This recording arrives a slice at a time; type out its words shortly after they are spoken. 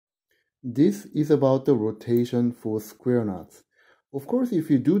This is about the rotation for square knots. Of course, if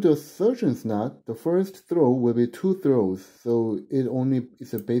you do the surgeon's knot, the first throw will be 2 throws, so it only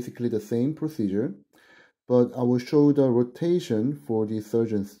is basically the same procedure. But I will show the rotation for the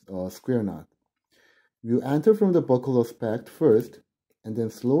surgeon's square knot. You enter from the buccal aspect first, and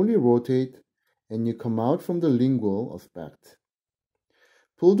then slowly rotate, and you come out from the lingual aspect.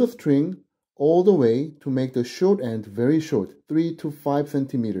 Pull the string all the way to make the short end very short, 3 to 5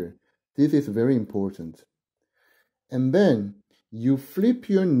 centimeters. This is very important. And then you flip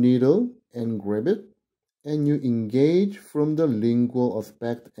your needle and grab it, and you engage from the lingual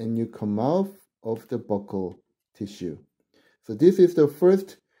aspect, and you come out of the buccal tissue. So this is the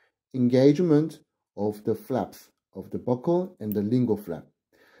first engagement of the flaps of the buccal and the lingual flap.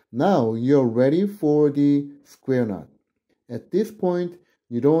 Now you're ready for the square knot. At this point,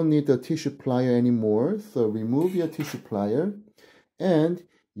 you don't need the tissue plier anymore, so remove your tissue plier, and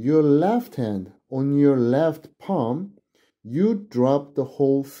your left hand on your left palm, you drop the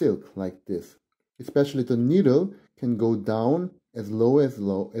whole silk like this. Especially the needle can go down as low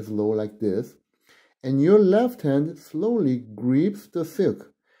like this, and your left hand slowly grips the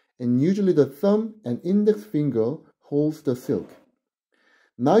silk, and usually the thumb and index finger holds the silk.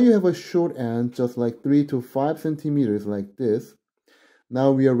 Now you have a short end just like 3 to 5 centimeters like this.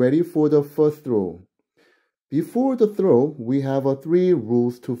 Now we are ready for the first throw. Before the throw, we have 3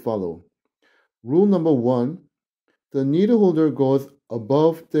 rules to follow. Rule number 1, the needle holder goes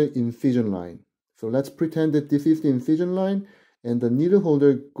above the incision line. So let's pretend that this is the incision line and the needle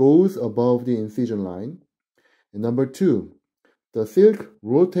holder goes above the incision line. And number 2, the silk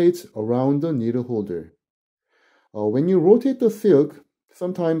rotates around the needle holder. When you rotate the silk,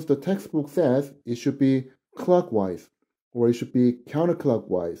 sometimes the textbook says it should be clockwise or it should be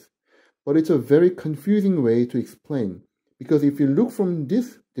counterclockwise. But it's a very confusing way to explain, because if you look from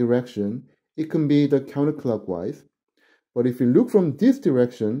this direction, it can be the counterclockwise. But if you look from this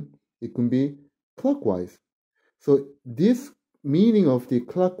direction, it can be clockwise. So this meaning of the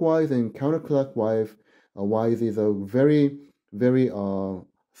clockwise and counterclockwise is a very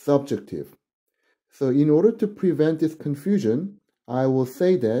subjective. So in order to prevent this confusion, I will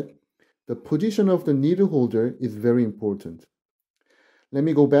say that the position of the needle holder is very important. Let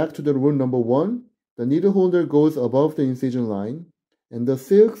me go back to the rule number 1. The needle holder goes above the incision line, and the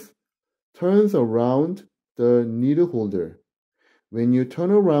silk turns around the needle holder. When you turn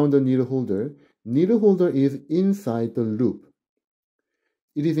around the needle holder is inside the loop.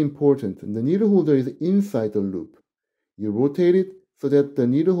 It is important. The needle holder is inside the loop. You rotate it so that the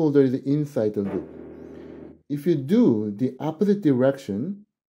needle holder is inside the loop. If you do the opposite direction,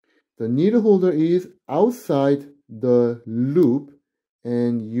 the needle holder is outside the loop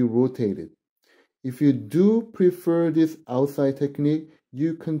and you rotate it. If you do prefer this outside technique,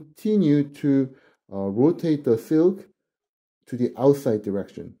 you continue to rotate the silk to the outside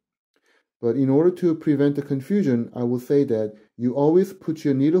direction. But in order to prevent the confusion, I will say that you always put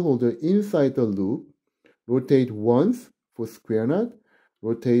your needle holder inside the loop, rotate once for square knot,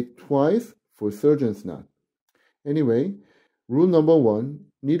 rotate twice for surgeon's knot. Anyway, rule number 1,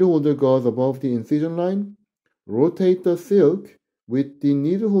 needle holder goes above the incision line, rotate the silk with the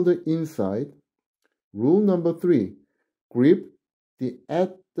needle holder inside. Rule number 3, grip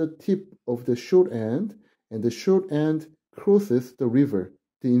at the tip of the short end, and the short end crosses the river,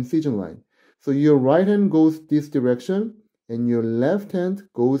 the incision line. So your right hand goes this direction and your left hand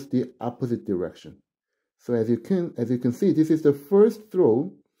goes the opposite direction. So as you can see, this is the first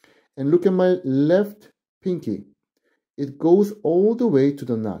throw, and look at my left pinky. It goes all the way to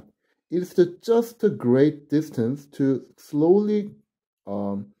the knot. It's just a great distance to slowly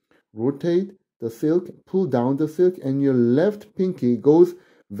rotate the silk, pull down the silk, and your left pinky goes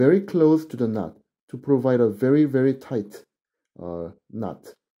very close to the knot to provide a very tight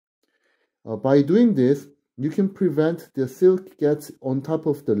knot. By doing this, you can prevent the silk gets on top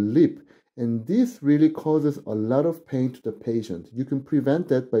of the lip, and this really causes a lot of pain to the patient. You can prevent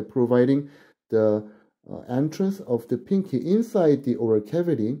that by providing the entrance of the pinky inside the oral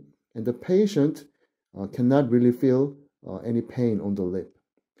cavity, and the patient cannot really feel any pain on the lip.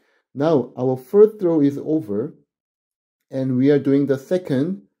 Now our first throw is over, and we are doing the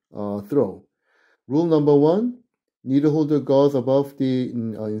second throw. Rule number 1, needle holder goes above the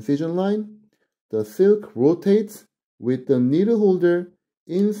incision line. The silk rotates with the needle holder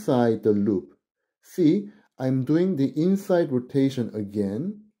inside the loop. See, I'm doing the inside rotation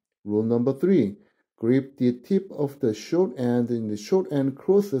again. Rule number 3, grip the tip of the short end, and the short end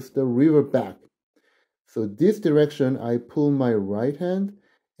crosses the river back. So this direction, I pull my right hand,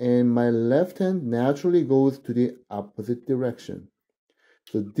 and my left hand naturally goes to the opposite direction.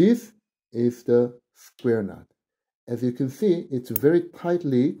 So this is the square knot. As you can see, it's very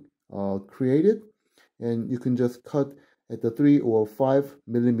tightly created, and you can just cut at the 3 or 5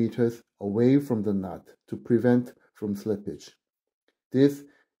 millimeters away from the knot to prevent from slippage. This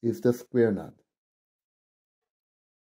is the square knot.